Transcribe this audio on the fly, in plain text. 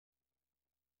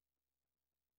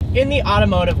In the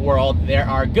automotive world, there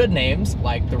are good names,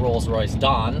 like the Rolls-Royce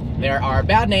Dawn. There are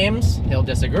bad names, he'll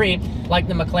disagree, like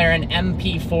the McLaren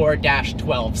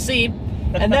MP4-12C.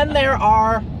 And then there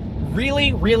are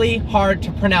really, really hard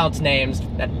to pronounce names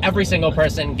that every single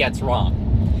person gets wrong.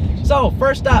 So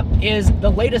first up is the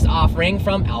latest offering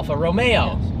from Alfa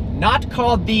Romeo. Not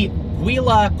called the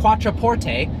Giulia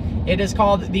Quattroporte, it is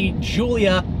called the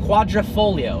Giulia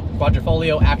Quadrifoglio.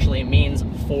 Quadrifoglio actually means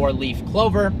four-leaf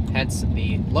clover, hence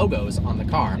the logos on the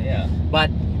car. Yeah.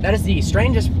 But that is the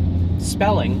strangest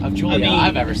spelling of Giulia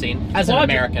I've ever seen, as an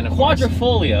American, of course.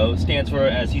 Quadrifoglio stands for,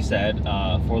 as you said,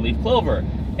 four-leaf clover.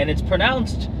 And it's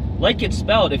pronounced like it's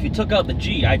spelled if you took out the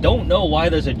G. I don't know why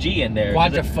there's a G in there.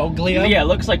 Quadrifoglio? Yeah, it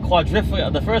looks like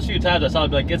quadrifoglio. The first few times I saw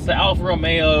it, like, it's the Alfa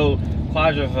Romeo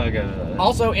Quadrifoglio.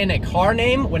 Also, in a car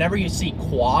name, whenever you see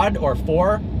quad or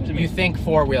four, you think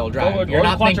four-wheel drive. You're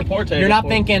not thinking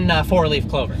four-leaf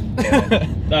clover.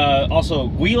 Yeah. Also,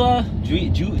 Giulia,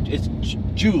 it's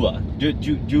Giulia.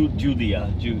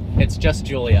 It's just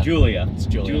Giulia. Julia. It's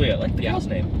Julia. Julia, like the girl's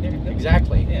name.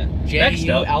 Exactly. Yeah.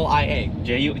 J-U-L-I-A.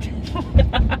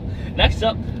 Next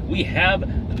up, we have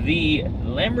the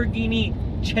Lamborghini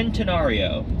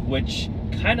Centenario, which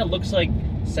kind of looks like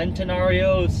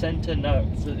Centenario.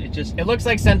 It looks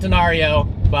like Centenario,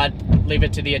 but leave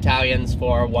it to the Italians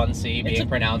for one C being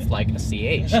pronounced like a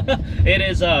CH. It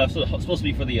is supposed to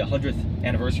be for the 100th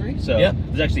anniversary, so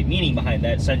there's actually meaning behind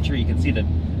that century. You can see the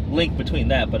link between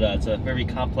that, but it's a very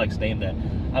complex name that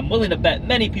I'm willing to bet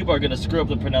many people are going to screw up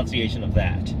the pronunciation of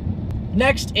that.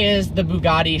 Next is the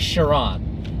Bugatti Chiron.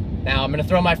 Now, I'm going to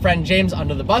throw my friend James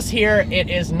under the bus here. It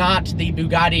is not the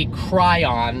Bugatti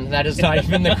Cryon. That is not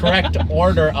even the correct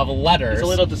order of letters. It's a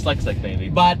little dyslexic, maybe.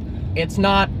 But it's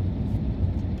not...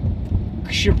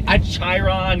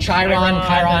 Chiron,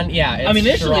 yeah. I mean,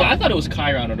 initially, I thought it was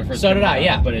Chiron on the first. So did I,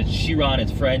 yeah. But it's Chiron,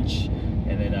 it's French,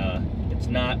 and then it's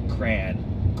not Cryon.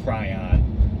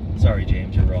 Sorry,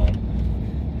 James, you're wrong.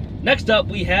 Next up,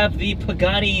 we have the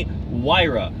Pagani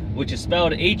Huayra, which is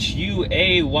spelled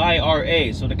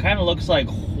H-U-A-Y-R-A. So it kind of looks like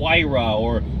Huayra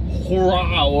or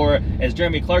Hurrah, or as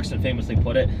Jeremy Clarkson famously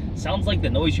put it, sounds like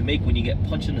the noise you make when you get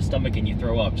punched in the stomach and you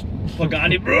throw up.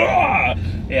 Pagani,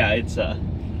 yeah, it's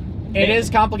it is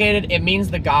complicated. It means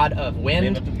the god of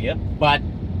wind. Yep. But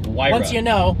Huayra. Once you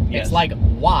know, it's like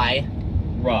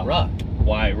Huayra.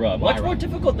 Much more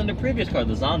difficult than the previous car,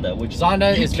 the Zonda, which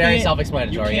Zonda is very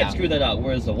self-explanatory. You can't screw that up.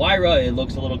 Whereas the Huayra, it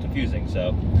looks a little confusing.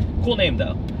 So, cool name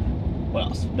though. What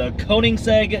else? The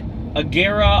Koenigsegg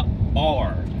Agera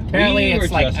R. Apparently,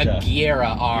 it's like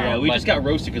Agera R. Yeah, we just got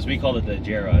roasted because we called it the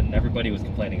Agera, and everybody was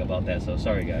complaining about that. So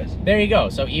sorry, guys. There you go.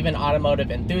 So even automotive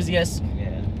enthusiasts.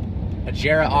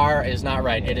 Agera R is not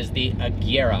right. It is the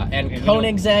Agera. And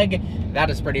Koenigsegg,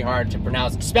 that is pretty hard to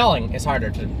pronounce. Spelling is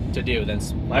harder to do than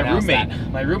my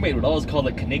roommate would always call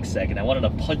it Koenigsegg, and I wanted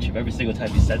to punch him every single time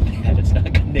he said that. It's not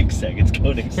Koenigsegg, it's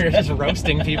Koenigsegg. We're just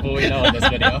roasting people we know in this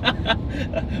video.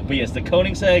 But yes, the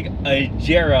Koenigsegg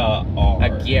Agera R.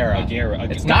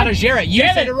 Agera. It's not Agera. You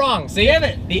said it wrong. See? Damn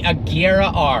it. The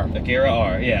Agera R. Agera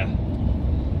R, yeah.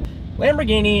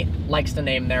 Lamborghini likes to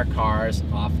name their cars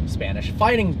off Spanish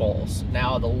fighting bulls.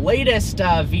 Now, the latest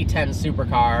V10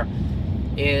 supercar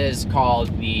is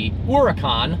called the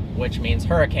Huracan, which means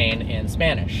hurricane in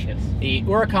Spanish. Yes. The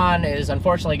Huracan is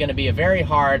unfortunately going to be a very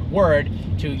hard word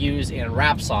to use in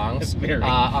rap songs,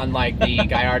 unlike the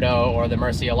Gallardo or the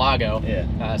Murcielago.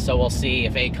 Yeah. So we'll see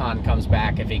if Akon comes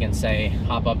back, if he can say,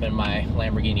 hop up in my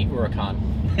Lamborghini Huracan.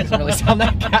 Doesn't really sound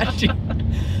that catchy.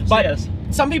 But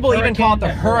some people even call it the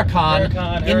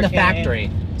Huracan in the factory.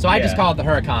 So I just call it the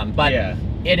Huracan, but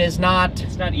it is not...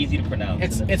 It's not easy to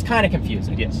pronounce. It's kind of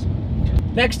confusing. Yes.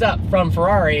 Next up, from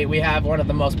Ferrari, we have one of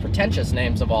the most pretentious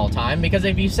names of all time, because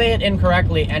if you say it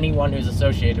incorrectly, anyone who's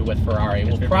associated with Ferrari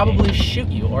will probably shoot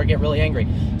you or get really angry.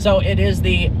 So it is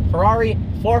the Ferrari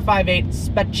 458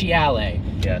 Speciale.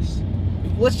 Yes.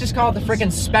 Let's just call it the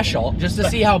freaking Special, just to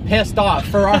see how pissed off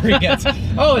Ferrari gets.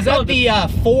 Oh, is that the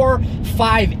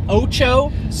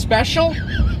 458 Special?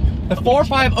 The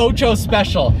 458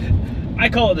 Special. I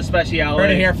call it the Speciale.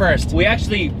 Heard it here first. We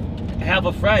actually have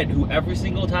a friend who every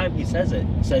single time he says it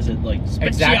like Speciale.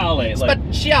 Exactly. Like,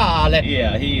 Speciale.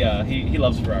 Yeah, he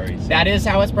loves Ferraris. So. That is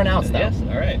how it's pronounced, though. Yes,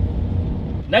 all right.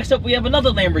 Next up, we have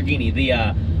another Lamborghini, the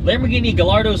Lamborghini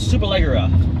Gallardo Superleggera.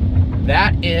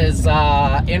 That is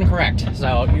incorrect.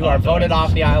 So you are voted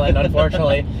off the island,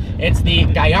 unfortunately. It's the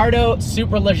Gallardo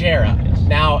Superleggera.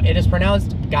 Now, it is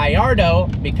pronounced Gallardo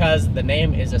because the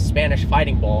name is a Spanish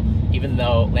fighting bull, even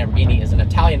though Lamborghini is an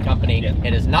Italian company. Yeah.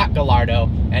 It is not Gallardo,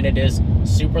 and it is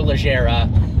Superleggera,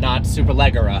 not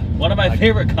Superleggera. One of my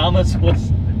favorite comments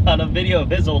was on a video of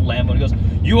his old Lambo. And he goes,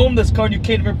 "You own this car and you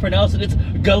can't even pronounce it. It's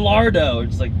Gallardo."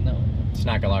 It's like, no. It's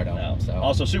not Gallardo. No. So.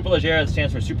 Also, Superleggera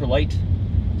stands for super light.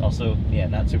 Also, yeah,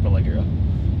 not Superleggera.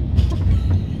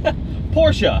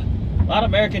 Porsche. A lot of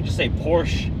Americans just say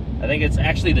Porsche. I think it's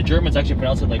actually, the Germans actually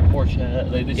pronounce it like Porsche.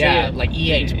 They say yeah, it, like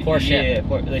E8, Porsche. Yeah,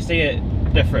 they say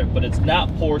it different, but it's not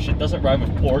Porsche. It doesn't rhyme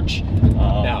with porch.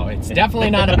 No, it's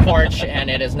definitely not a Porsche, and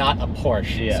it is not a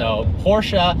Porsche. Yeah. So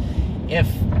Porsche, if,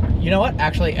 you know what,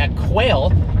 actually at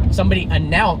Quail, somebody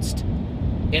announced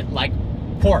it like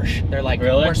Porsche. They're like,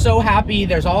 really? We're so happy,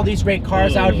 there's all these great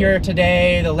cars out here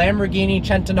today, the Lamborghini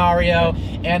Centenario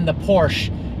and the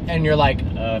Porsche. And you're like,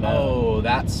 oh,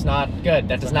 that's not good.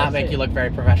 That does not make you look very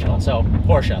professional. So,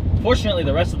 Porsche. Fortunately,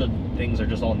 the rest of the things are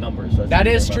just all numbers. So that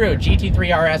is true.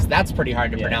 GT3 RS, that's pretty hard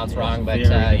to pronounce wrong, but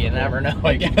you never know,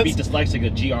 I guess. Be dyslexic,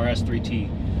 a GRS 3T.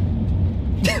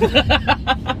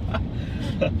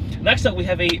 Next up, we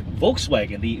have a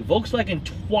Volkswagen, the Volkswagen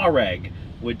Touareg,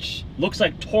 which looks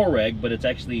like Touareg, but it's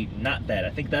actually not that. I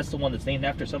think that's the one that's named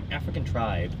after some African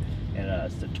tribe, and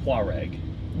it's the Touareg.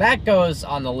 That goes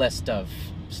on the list of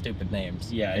stupid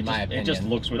names. Yeah, in my opinion. It just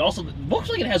looks weird. Also,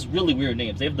 Volkswagen has really weird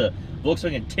names. They have the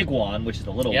Volkswagen Tiguan, which is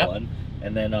the little one,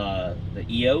 and then the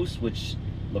EOS, which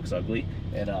looks ugly.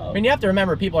 And I mean, you have to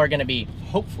remember, people are going to be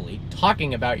hopefully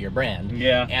talking about your brand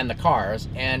and the cars,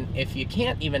 and if you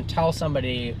can't even tell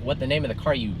somebody what the name of the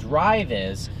car you drive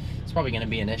is, it's probably going to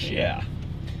be an issue. Yeah.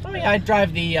 I mean, I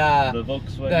drive the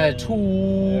Volkswagen, the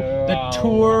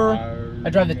Tour. I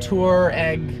drive the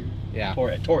Touareg. Yeah.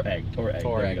 Touareg.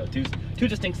 There you go. Two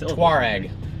distinct syllables. Touareg.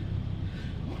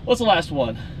 What's the last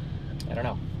one? I don't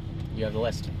know. You have the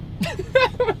list.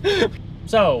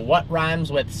 So, what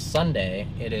rhymes with Sunday?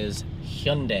 It is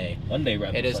Hyundai. Monday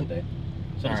rhymes with Sunday.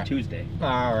 So does Tuesday.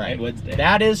 All right. And Wednesday.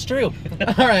 That is true.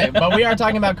 All right. But we are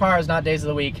talking about cars, not days of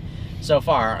the week so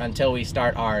far, until we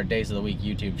start our Days of the Week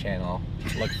YouTube channel.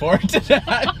 Look forward to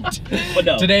that. But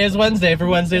no. Today is Wednesday for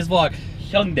Wednesday's vlog.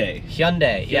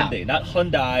 Hyundai, yeah. Not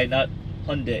Hyundai, not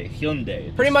Hyundai,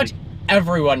 Hyundai. Pretty much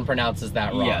everyone pronounces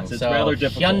that wrong. Yes, it's so rather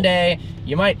difficult. Hyundai,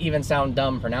 you might even sound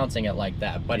dumb pronouncing it like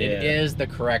that, but it is the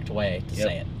correct way to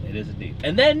say it. It is indeed.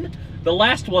 And then the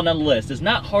last one on the list is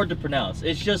not hard to pronounce.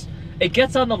 It's just, it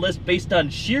gets on the list based on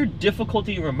sheer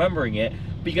difficulty remembering it,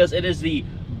 because it is the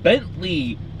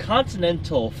Bentley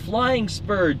Continental Flying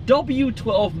Spur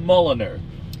W12 Mulliner.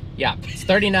 Yeah, it's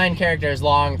 39 characters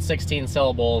long, 16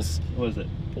 syllables. What is it?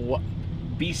 What?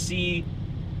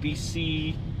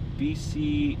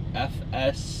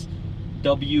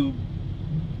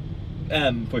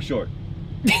 BCFSWM for short.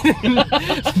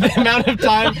 The amount of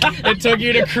time it took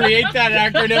you to create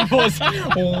that acronym was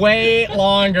way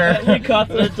longer. Bentley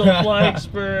Continental Flying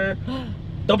Spur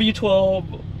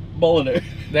W12 Mulliner.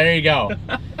 There you go.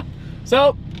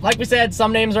 So, like we said,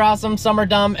 some names are awesome, some are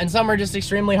dumb, and some are just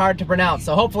extremely hard to pronounce.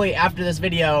 So hopefully after this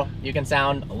video, you can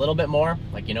sound a little bit more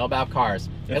like you know about cars.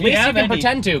 At least you can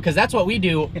pretend to, because that's what we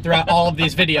do throughout all of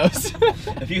these videos.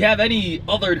 If you have any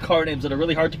other car names that are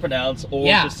really hard to pronounce or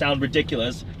just sound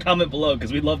ridiculous, comment below,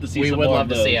 because we'd love to see some more of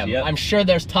those. We would love to see them. I'm sure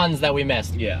there's tons that we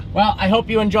missed. Yeah. Well, I hope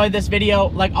you enjoyed this video.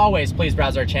 Like always, please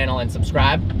browse our channel and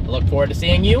subscribe. I look forward to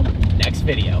seeing you next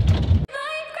video.